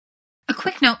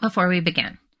quick note before we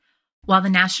begin. While the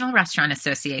National Restaurant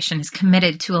Association is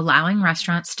committed to allowing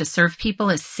restaurants to serve people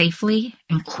as safely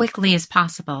and quickly as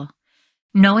possible,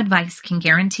 no advice can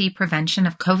guarantee prevention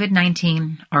of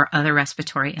COVID-19 or other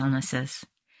respiratory illnesses.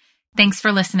 Thanks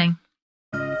for listening.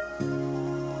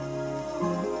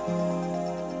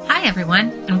 Hi, everyone,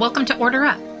 and welcome to Order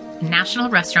Up, a National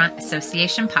Restaurant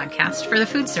Association podcast for the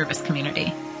food service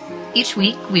community. Each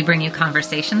week, we bring you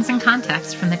conversations and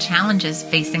context from the challenges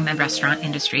facing the restaurant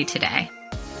industry today.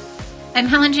 I'm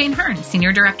Helen Jane Hearn,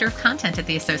 Senior Director of Content at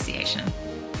the Association.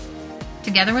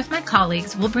 Together with my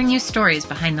colleagues, we'll bring you stories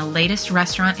behind the latest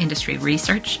restaurant industry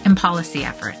research and policy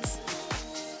efforts.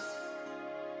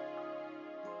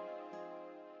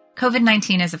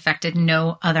 COVID-19 has affected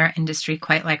no other industry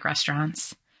quite like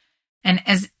restaurants. And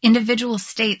as individual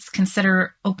states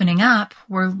consider opening up,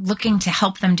 we're looking to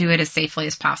help them do it as safely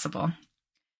as possible.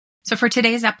 So for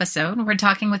today's episode, we're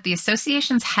talking with the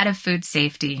association's head of food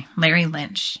safety, Larry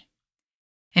Lynch.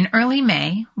 In early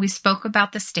May, we spoke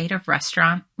about the state of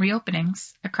restaurant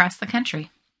reopenings across the country.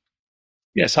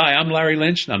 Yes, hi, I'm Larry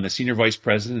Lynch, and I'm the Senior Vice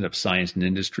President of Science and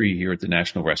Industry here at the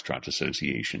National Restaurant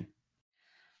Association.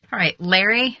 All right,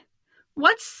 Larry,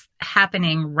 what's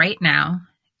happening right now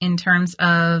in terms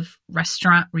of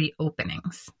restaurant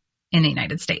reopenings in the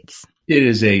United States? It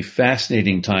is a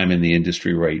fascinating time in the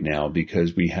industry right now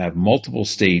because we have multiple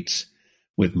states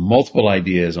with multiple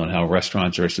ideas on how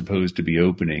restaurants are supposed to be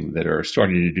opening that are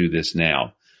starting to do this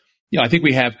now. I think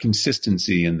we have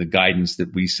consistency in the guidance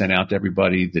that we sent out to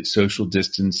everybody, that social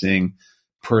distancing,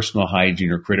 personal hygiene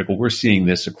are critical. We're seeing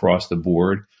this across the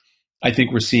board. I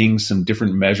think we're seeing some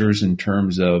different measures in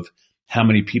terms of how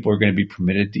many people are going to be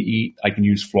permitted to eat. I can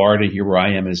use Florida here where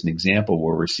I am as an example,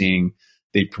 where we're seeing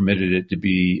they permitted it to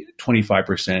be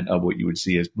 25% of what you would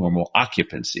see as normal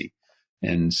occupancy.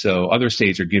 And so other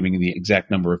states are giving the exact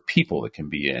number of people that can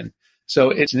be in.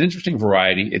 So it's an interesting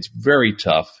variety. It's very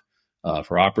tough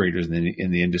for operators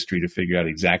in the industry to figure out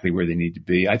exactly where they need to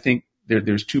be. I think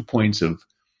there's 2 points of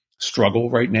struggle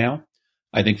right now.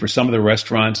 I think for some of the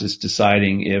restaurants, it's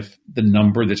deciding if the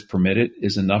number that's permitted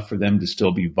is enough for them to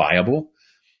still be viable.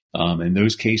 In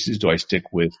those cases, do I stick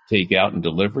with takeout and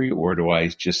delivery, or do I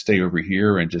just stay over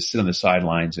here and just sit on the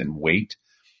sidelines and wait?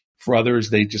 For others,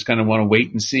 they just kind of want to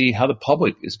wait and see how the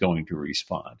public is going to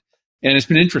respond. And it's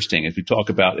been interesting as we talk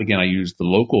about, again, I use the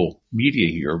local media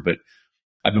here, but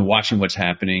I've been watching what's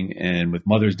happening. And with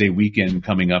Mother's Day weekend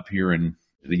coming up here in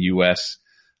the U.S.,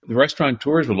 the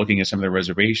restaurateurs were looking at some of their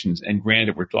reservations, and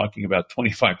granted, we're talking about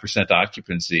 25%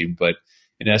 occupancy, but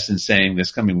in essence saying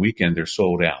this coming weekend, they're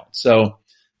sold out. So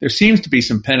there seems to be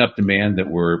some pent-up demand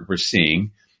that we're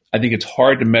seeing. I think it's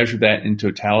hard to measure that in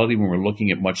totality when we're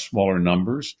looking at much smaller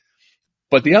numbers.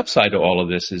 But the upside to all of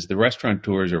this is the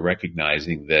restaurateurs are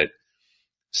recognizing that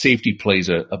safety plays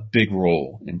a big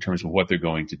role in terms of what they're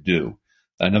going to do.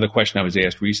 Another question I was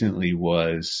asked recently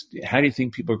was, how do you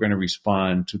think people are going to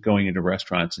respond to going into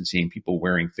restaurants and seeing people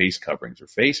wearing face coverings or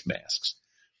face masks?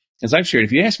 As I've shared,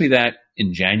 if you asked me that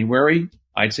in January,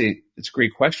 I'd say it's a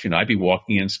great question. I'd be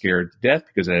walking in scared to death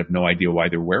because I have no idea why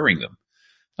they're wearing them.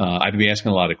 I'd be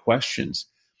asking a lot of questions.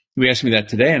 If you ask me that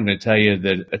today, I'm going to tell you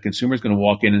that a consumer is going to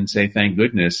walk in and say, thank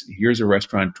goodness, here's a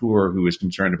restaurateur who is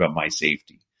concerned about my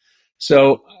safety.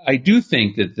 So I do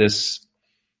think that this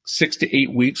 6 to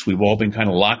 8 weeks, we've all been kind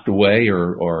of locked away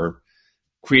or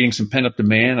creating some pent-up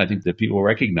demand. I think that people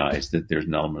recognize that there's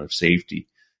an element of safety.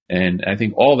 And I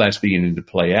think all that's beginning to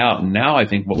play out. And now I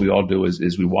think what we all do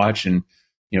is we watch and,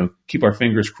 keep our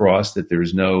fingers crossed that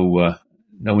there's no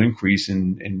increase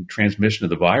in transmission of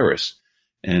the virus,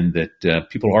 and that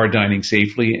people are dining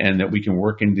safely, and that we can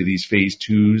work into these phase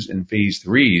 2s and phase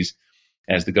 3s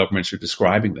as the governments are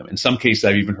describing them. In some cases,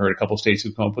 I've even heard a couple of states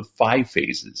have come up with 5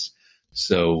 phases.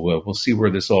 So we'll see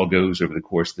where this all goes over the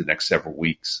course of the next several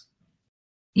weeks.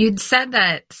 You'd said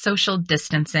that social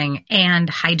distancing and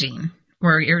hygiene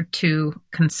were your 2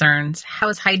 concerns. How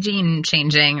is hygiene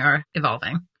changing or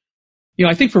evolving?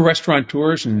 I think for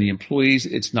restaurateurs and the employees,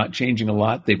 it's not changing a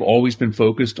lot. They've always been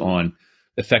focused on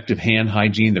effective hand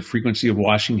hygiene, the frequency of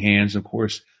washing hands, of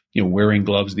course, wearing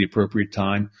gloves at the appropriate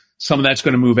time. Some of that's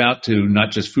going to move out to not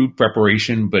just food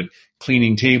preparation, but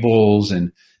cleaning tables.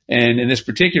 And in this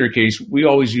particular case, we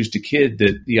always used to kid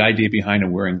that the idea behind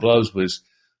wearing gloves was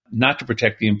not to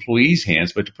protect the employee's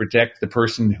hands, but to protect the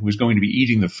person who was going to be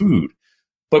eating the food.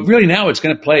 But really now it's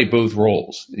going to play both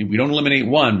roles. We don't eliminate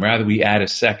one, rather we add a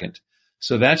second.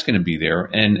 So that's going to be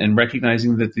there, and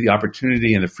recognizing that the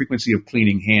opportunity and the frequency of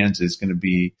cleaning hands is going to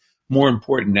be more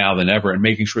important now than ever, and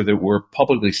making sure that we're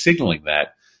publicly signaling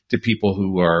that to people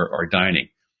who are dining.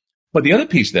 But the other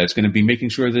piece of that's going to be making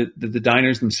sure that the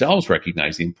diners themselves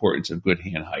recognize the importance of good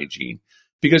hand hygiene,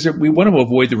 because we want to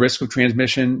avoid the risk of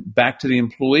transmission back to the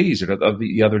employees or of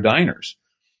the other diners.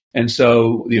 And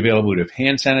so the availability of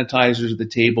hand sanitizers at the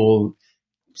table,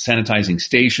 sanitizing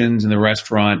stations in the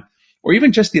restaurant, or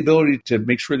even just the ability to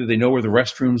make sure that they know where the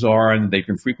restrooms are and that they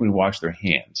can frequently wash their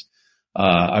hands.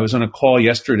 I was on a call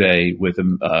yesterday with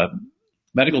a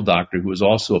medical doctor who was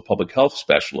also a public health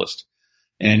specialist,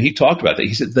 and he talked about that.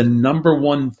 He said the number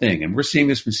one thing, and we're seeing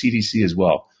this from CDC as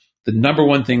well, the number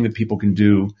one thing that people can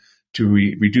do to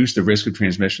reduce the risk of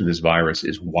transmission of this virus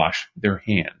is wash their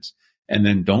hands. And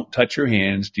then don't touch your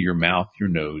hands to your mouth, your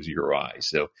nose, your eyes.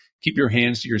 So keep your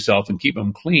hands to yourself and keep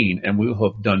them clean, and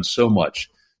we'll have done so much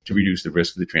to reduce the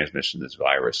risk of the transmission of this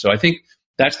virus. So I think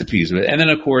that's the piece of it. And then,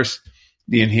 of course,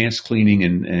 the enhanced cleaning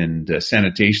and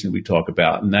sanitation that we talk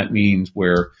about. And that means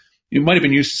where you might have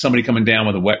been used to somebody coming down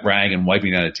with a wet rag and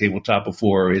wiping down a tabletop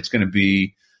before, it's going to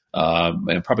be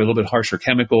probably a little bit harsher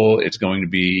chemical. It's going to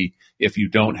be, if you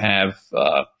don't have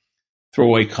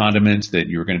throwaway condiments, that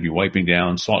you're going to be wiping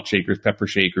down salt shakers, pepper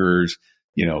shakers,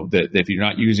 that if you're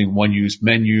not using one-use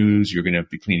menus, you're going to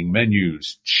be cleaning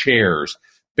menus, chairs.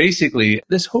 Basically,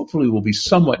 this hopefully will be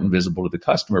somewhat invisible to the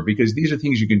customer because these are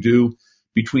things you can do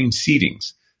between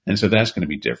seatings. And so that's going to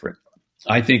be different.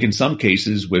 I think in some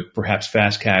cases with perhaps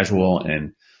fast casual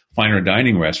and finer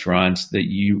dining restaurants that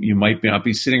you might not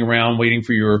be sitting around waiting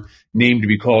for your name to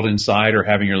be called inside or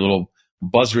having your little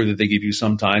buzzer that they give you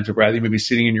sometimes, but rather you may be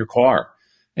sitting in your car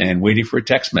and waiting for a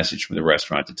text message from the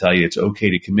restaurant to tell you it's okay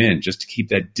to come in, just to keep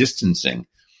that distancing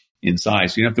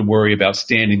inside. So you don't have to worry about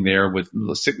standing there with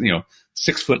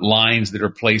 6-foot lines that are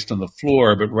placed on the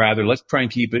floor, but rather let's try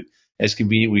and keep it as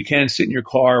convenient we can. Sit in your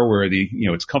car where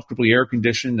it's comfortably air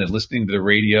conditioned and listening to the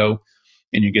radio,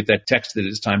 and you get that text that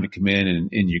it's time to come in, and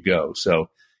in you go. So,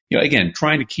 again,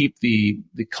 trying to keep the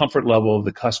comfort level of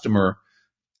the customer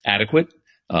adequate,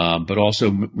 but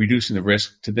also reducing the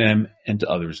risk to them and to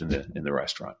others in the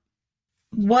restaurant.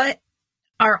 What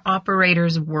are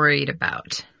operators worried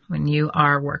about when you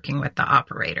are working with the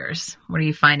operators? What are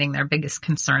you finding their biggest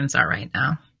concerns are right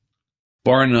now?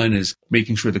 Bar none is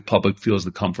making sure the public feels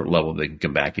the comfort level they can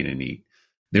come back in and eat.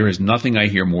 There is nothing I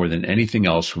hear more than anything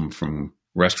else from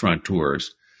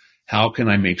restaurateurs. How can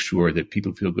I make sure that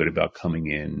people feel good about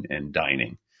coming in and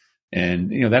dining?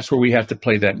 And, that's where we have to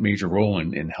play that major role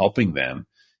in helping them,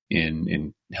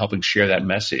 in helping share that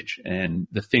message and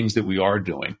the things that we are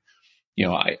doing.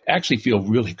 I actually feel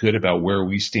really good about where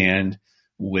we stand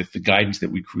with the guidance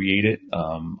that we created.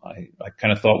 I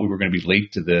kind of thought we were going to be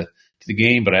late to the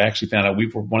game, but I actually found out we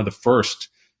were one of the first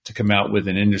to come out with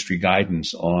an industry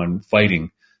guidance on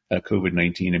fighting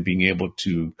COVID-19 and being able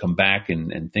to come back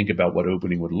and think about what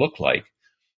opening would look like.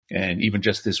 And even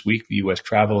just this week, the U.S.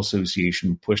 Travel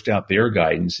Association pushed out their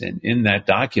guidance. And in that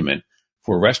document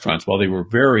for restaurants, while they were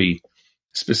very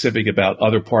specific about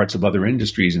other parts of other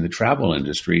industries in the travel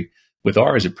industry, with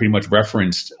ours, it pretty much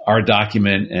referenced our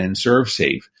document and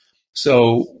ServSafe.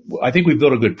 So I think we've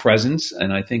built a good presence,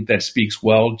 and I think that speaks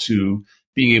well to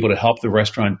being able to help the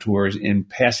restaurateurs in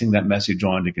passing that message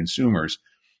on to consumers.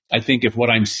 I think if what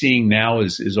I'm seeing now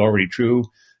is already true,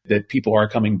 that people are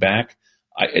coming back,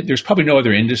 there's probably no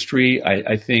other industry,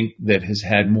 I think, that has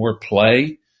had more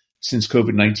play since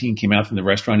COVID-19 came out from the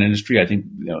restaurant industry. I think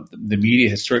the media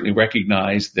has certainly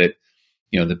recognized that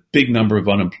the big number of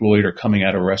unemployed are coming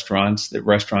out of restaurants, that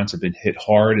restaurants have been hit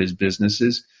hard as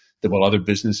businesses, that while other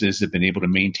businesses have been able to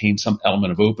maintain some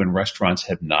element of open, restaurants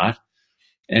have not.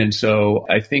 And so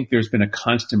I think there's been a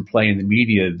constant play in the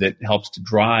media that helps to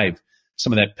drive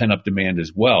some of that pent-up demand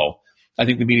as well. I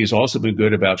think the media has also been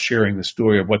good about sharing the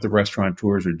story of what the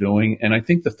restaurateurs are doing. And I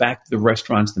think the fact that the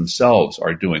restaurants themselves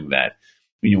are doing that,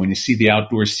 when you see the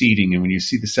outdoor seating and when you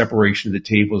see the separation of the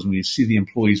tables, when you see the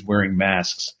employees wearing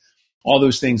masks, all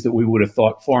those things that we would have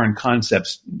thought foreign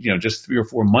concepts, just 3 or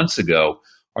 4 months ago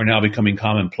are now becoming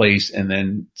commonplace and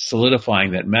then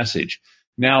solidifying that message.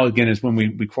 Now, again, is when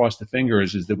we cross the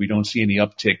fingers is that we don't see any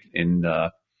uptick in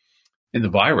the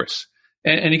virus.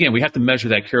 And again, we have to measure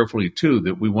that carefully too,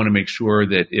 that we want to make sure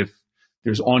that if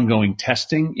there's ongoing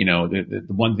testing, the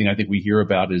one thing I think we hear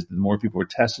about is the more people are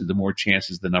tested, the more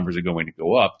chances the numbers are going to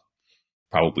go up.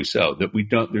 Probably so, that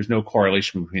there's no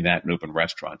correlation between that and open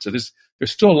restaurants. So there's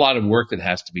still a lot of work that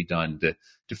has to be done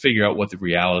to figure out what the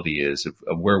reality is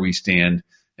of where we stand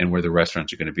and where the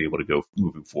restaurants are going to be able to go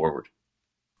moving forward.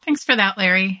 Thanks for that,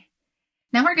 Larry.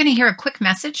 Now we're going to hear a quick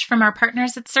message from our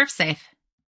partners at ServSafe.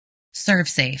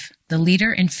 ServSafe, the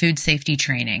leader in food safety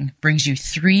training, brings you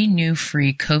 3 new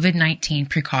free COVID-19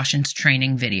 precautions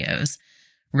training videos: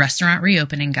 restaurant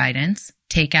reopening guidance,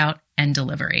 takeout, and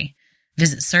delivery.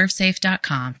 Visit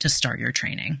servesafe.com to start your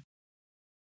training.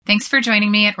 Thanks for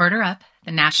joining me at Order Up,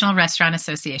 the National Restaurant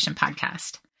Association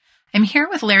podcast. I'm here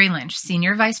with Larry Lynch,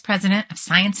 Senior Vice President of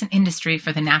Science and Industry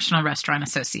for the National Restaurant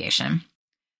Association.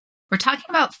 We're talking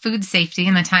about food safety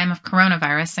in the time of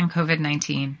coronavirus and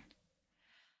COVID-19.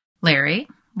 Larry,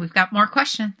 we've got more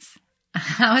questions.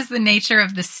 How is the nature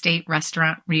of the state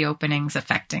restaurant reopenings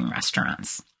affecting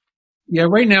restaurants? Yeah,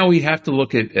 right now we have to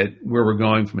look at where we're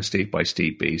going from a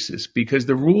state-by-state basis because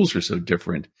the rules are so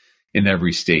different in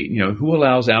every state. You know, who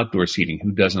allows outdoor seating?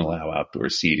 Who doesn't allow outdoor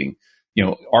seating? You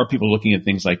know, are people looking at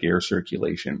things like air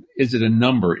circulation? Is it a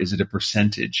number? Is it a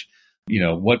percentage? You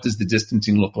know, what does the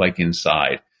distancing look like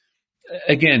inside?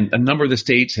 Again, a number of the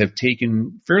states have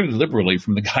taken fairly liberally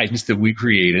from the guidance that we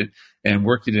created and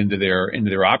worked it into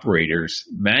their operators'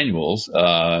 manuals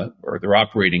or their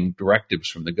operating directives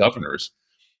from the governors.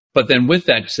 But then with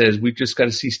that says we've just got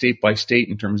to see state by state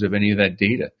in terms of any of that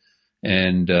data.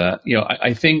 And, you know,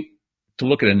 I think to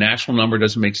look at a national number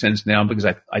doesn't make sense now because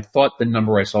I thought the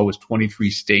number I saw was 23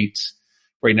 states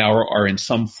right now are in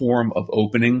some form of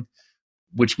opening,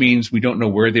 which means we don't know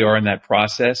where they are in that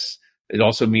process. It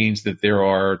also means that there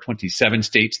are 27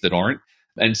 states that aren't.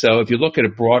 And so if you look at a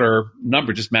broader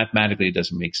number, just mathematically, it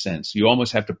doesn't make sense. You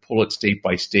almost have to pull it state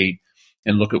by state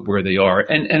and look at where they are.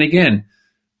 And again,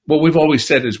 what we've always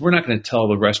said is we're not going to tell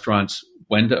the restaurants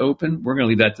when to open. We're going to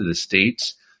leave that to the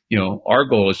states. You know, our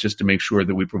goal is just to make sure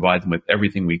that we provide them with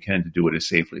everything we can to do it as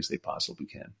safely as they possibly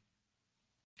can.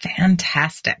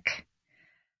 Fantastic.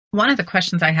 One of the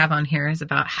questions I have on here is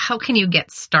about how can you get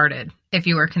started if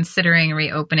you are considering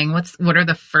reopening? What are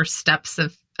the first steps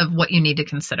of what you need to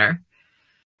consider?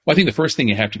 Well, I think the first thing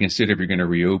you have to consider if you're going to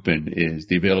reopen is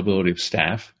the availability of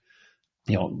staff.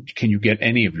 You know, can you get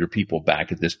any of your people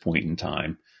back at this point in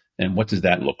time? And what does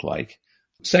that look like?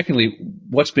 Secondly,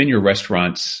 what's been your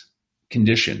restaurant's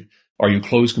condition? Are you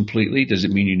closed completely? Does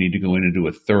it mean you need to go in and do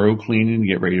a thorough cleaning and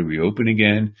get ready to reopen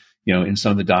again? You know, in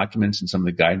some of the documents and some of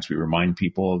the guidance, we remind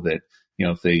people that, you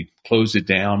know, if they close it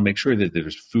down, make sure that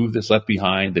there's food that's left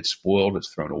behind, that's spoiled,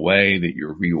 that's thrown away, that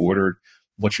you're reordered.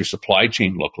 What's your supply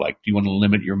chain look like? Do you want to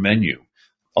limit your menu?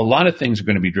 A lot of things are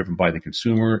going to be driven by the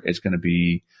consumer. It's going to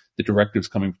be the directives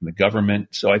coming from the government.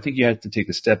 So I think you have to take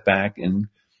a step back and,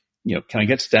 you know, can I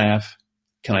get staff?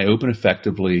 Can I open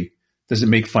effectively? Does it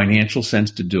make financial sense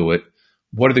to do it?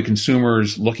 What are the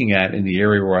consumers looking at in the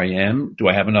area where I am? Do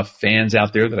I have enough fans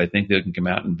out there that I think they can come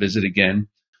out and visit again?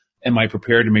 Am I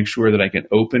prepared to make sure that I can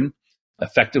open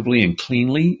effectively and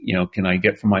cleanly? You know, can I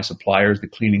get from my suppliers the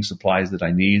cleaning supplies that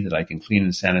I need, that I can clean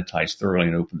and sanitize thoroughly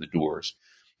and open the doors?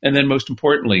 And then most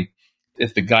importantly,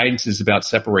 if the guidance is about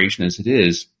separation as it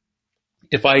is,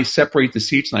 if I separate the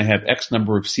seats and I have X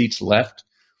number of seats left,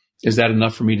 is that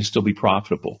enough for me to still be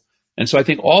profitable? And so I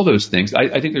think all those things,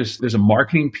 I think there's a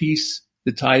marketing piece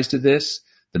that ties to this,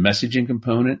 the messaging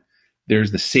component.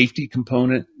 There's the safety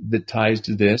component that ties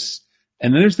to this.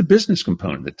 And then there's the business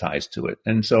component that ties to it.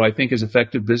 And so I think as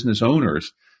effective business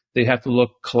owners, they have to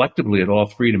look collectively at all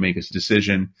three to make a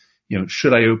decision, you know,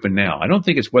 should I open now? I don't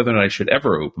think it's whether or not I should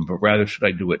ever open, but rather should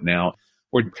I do it now?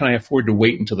 Or can I afford to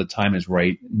wait until the time is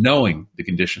right, knowing the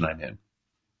condition I'm in?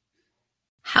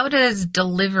 How does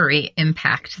delivery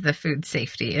impact the food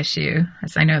safety issue?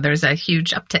 As I know there's a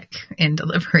huge uptick in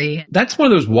delivery. That's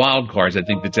one of those wild cards I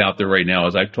think that's out there right now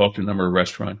as I've talked to a number of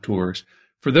restaurateurs.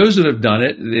 For those that have done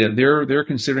it, they're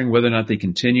considering whether or not they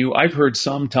continue. I've heard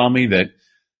some tell me that,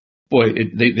 boy,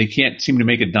 they can't seem to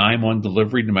make a dime on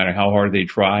delivery no matter how hard they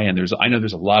try. And I know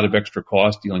there's a lot of extra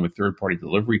cost dealing with third-party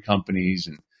delivery companies,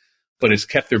 but it's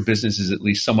kept their businesses at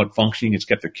least somewhat functioning. It's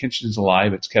kept their kitchens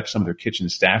alive. It's kept some of their kitchen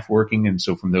staff working. And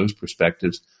so from those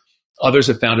perspectives, others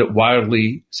have found it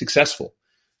wildly successful.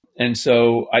 And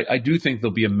so I do think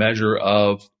there'll be a measure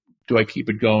of, do I keep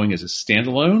it going as a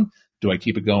standalone? Do I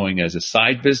keep it going as a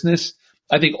side business?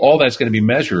 I think all that's going to be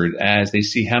measured as they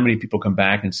see how many people come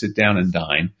back and sit down and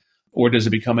dine, or does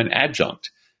it become an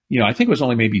adjunct? You know, I think it was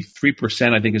only maybe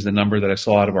 3%, I think is the number that I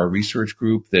saw out of our research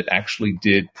group that actually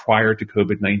did prior to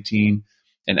COVID-19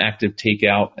 an active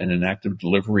takeout and an active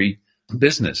delivery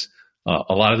business.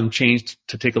 A lot of them changed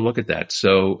to take a look at that.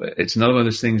 So it's another one of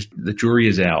those things, the jury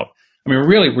is out. I mean,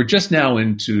 really, we're just now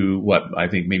into what I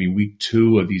think maybe week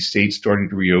 2 of these states starting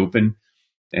to reopen.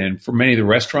 And for many of the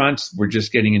restaurants, we're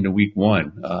just getting into week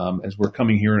 1. As we're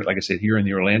coming here, like I said, here in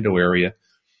the Orlando area,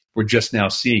 we're just now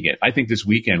seeing it. I think this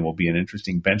weekend will be an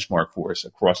interesting benchmark for us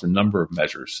across a number of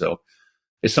measures. So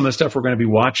it's some of the stuff we're going to be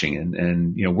watching.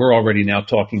 And you know, we're already now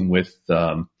talking with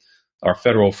our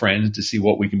federal friends to see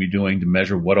what we can be doing to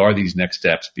measure what are these next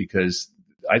steps, because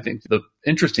I think the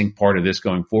interesting part of this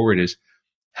going forward is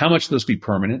how much of this will be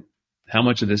permanent, how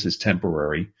much of this is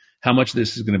temporary, how much of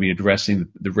this is going to be addressing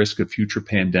the risk of future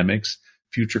pandemics,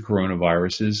 future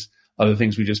coronaviruses, other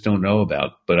things we just don't know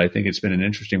about. But I think it's been an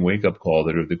interesting wake-up call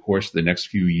that over the course of the next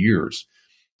few years,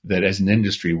 that as an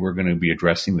industry, we're going to be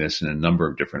addressing this in a number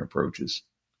of different approaches.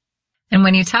 And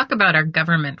when you talk about our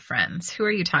government friends, who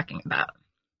are you talking about?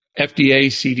 FDA,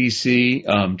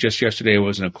 CDC, just yesterday I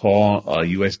was in a call.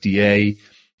 USDA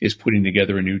is putting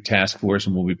together a new task force,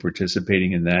 and we'll be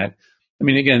participating in that. I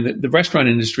mean, again, the restaurant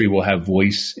industry will have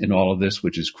voice in all of this,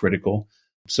 which is critical.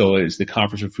 So is the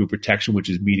Conference on Food Protection, which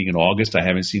is meeting in August. I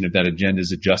haven't seen if that agenda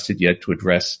is adjusted yet to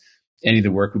address any of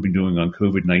the work we've been doing on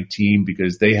COVID-19,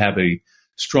 because they have a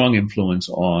strong influence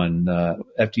on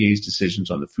FDA's decisions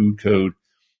on the food code.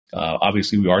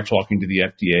 Obviously, we are talking to the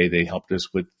FDA. They helped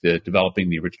us with developing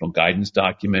the original guidance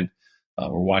document.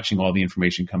 We're watching all the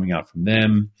information coming out from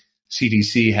them.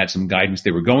 CDC had some guidance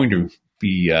they were going to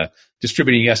be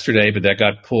distributing yesterday, but that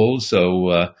got pulled.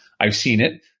 So I've seen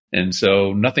it. And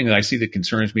so nothing that I see that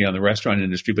concerns me on the restaurant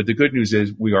industry. But the good news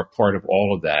is we are part of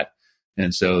all of that.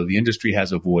 And so the industry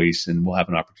has a voice, and we'll have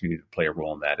an opportunity to play a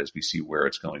role in that as we see where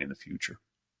it's going in the future.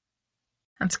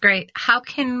 That's great. How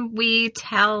can we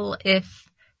tell if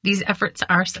these efforts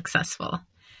are successful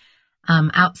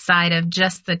outside of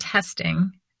just the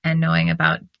testing and knowing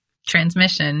about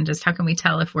transmission? Just how can we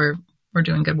tell if we're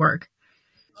doing good work?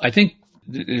 I think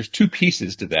there's two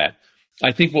pieces to that.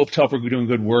 I think we'll tell if we're doing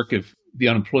good work if the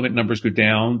unemployment numbers go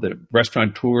down, that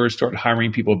restaurateurs start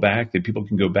hiring people back, that people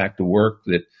can go back to work,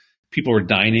 that people are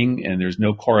dining, and there's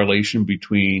no correlation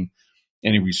between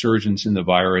any resurgence in the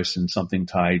virus and something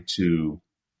tied to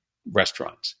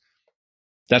restaurants.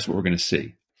 That's what we're going to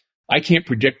see. I can't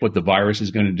predict what the virus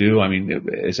is going to do. I mean,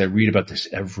 as I read about this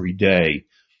every day,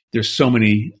 there's so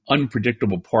many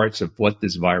unpredictable parts of what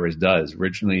this virus does.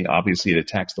 Originally, obviously, it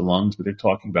attacks the lungs, but they're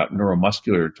talking about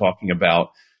neuromuscular, they're talking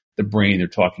about the brain, they're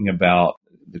talking about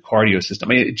the cardio system.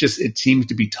 I mean, it seems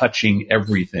to be touching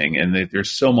everything. And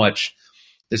there's so much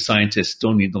that scientists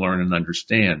still need to learn and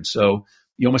understand. So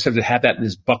you almost have to have that in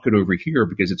this bucket over here,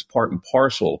 because it's part and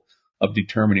parcel of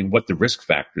determining what the risk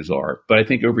factors are. But I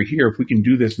think over here, if we can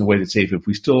do this in a way that's safe, if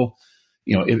we still,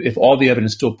 if all the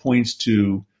evidence still points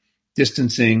to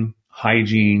distancing,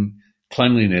 hygiene,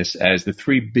 cleanliness as the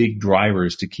three big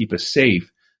drivers to keep us safe,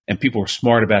 and people are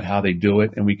smart about how they do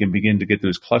it, and we can begin to get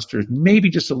those clusters maybe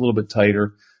just a little bit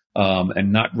tighter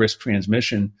and not risk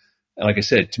transmission. Like I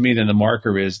said, to me, then the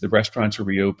marker is the restaurants are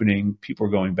reopening, people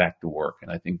are going back to work.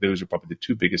 And I think those are probably the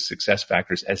two biggest success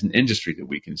factors as an industry that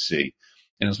we can see.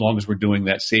 And as long as we're doing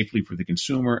that safely for the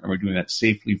consumer and we're doing that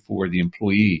safely for the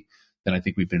employee, then I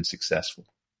think we've been successful.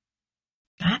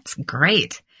 That's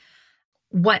great.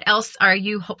 What else are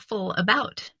you hopeful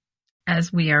about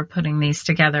as we are putting these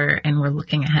together and we're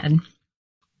looking ahead?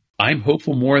 I'm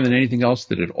hopeful more than anything else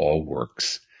that it all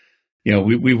works.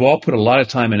 We've all put a lot of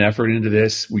time and effort into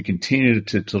this. We continue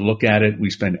to look at it. We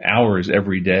spend hours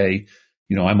every day.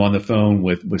 I'm on the phone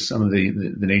with some of the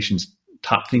nation's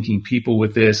top thinking people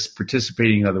with this,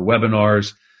 participating in other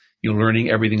webinars, learning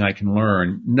everything I can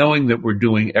learn, knowing that we're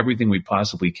doing everything we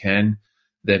possibly can,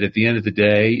 that at the end of the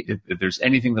day, if there's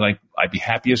anything that I'd be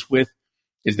happiest with,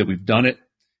 is that we've done it,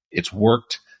 it's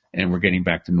worked, and we're getting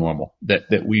back to normal.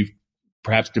 That we've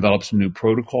perhaps developed some new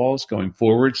protocols going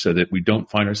forward so that we don't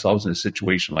find ourselves in a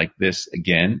situation like this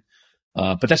again.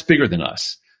 But that's bigger than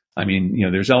us. I mean,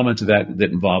 there's elements of that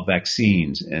involve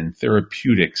vaccines and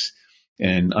therapeutics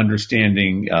and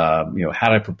understanding, how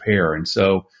to prepare. And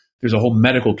so there's a whole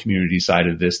medical community side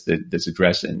of this that's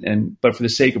addressed. But for the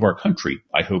sake of our country,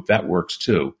 I hope that works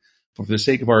too. But for the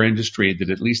sake of our industry,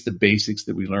 that at least the basics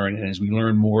that we learn, and as we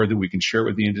learn more, that we can share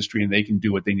with the industry and they can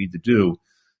do what they need to do,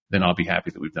 then I'll be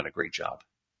happy that we've done a great job.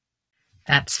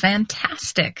 That's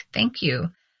fantastic. Thank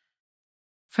you.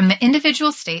 From the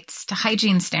individual states to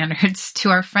hygiene standards to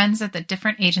our friends at the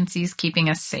different agencies keeping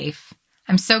us safe,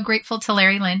 I'm so grateful to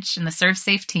Larry Lynch and the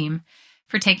ServSafe team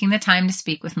for taking the time to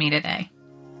speak with me today.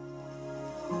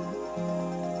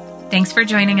 Thanks for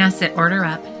joining us at Order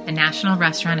Up, the National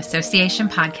Restaurant Association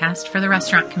podcast for the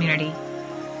restaurant community.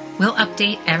 We'll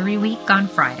update every week on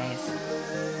Fridays.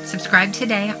 Subscribe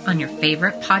today on your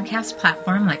favorite podcast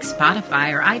platform like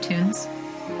Spotify or iTunes,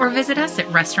 or visit us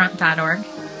at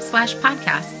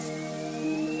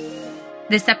restaurant.org/podcasts.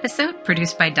 This episode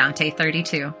produced by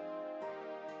Dante32.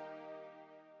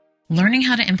 Learning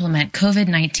how to implement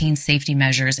COVID-19 safety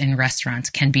measures in restaurants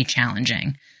can be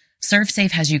challenging.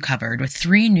 ServSafe has you covered with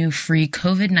 3 new free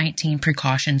COVID-19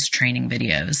 precautions training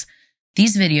videos.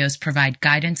 These videos provide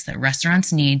guidance that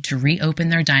restaurants need to reopen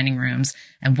their dining rooms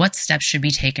and what steps should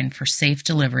be taken for safe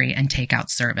delivery and takeout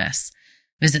service.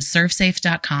 Visit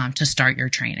servsafe.com to start your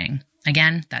training.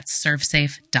 Again, that's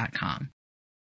servsafe.com.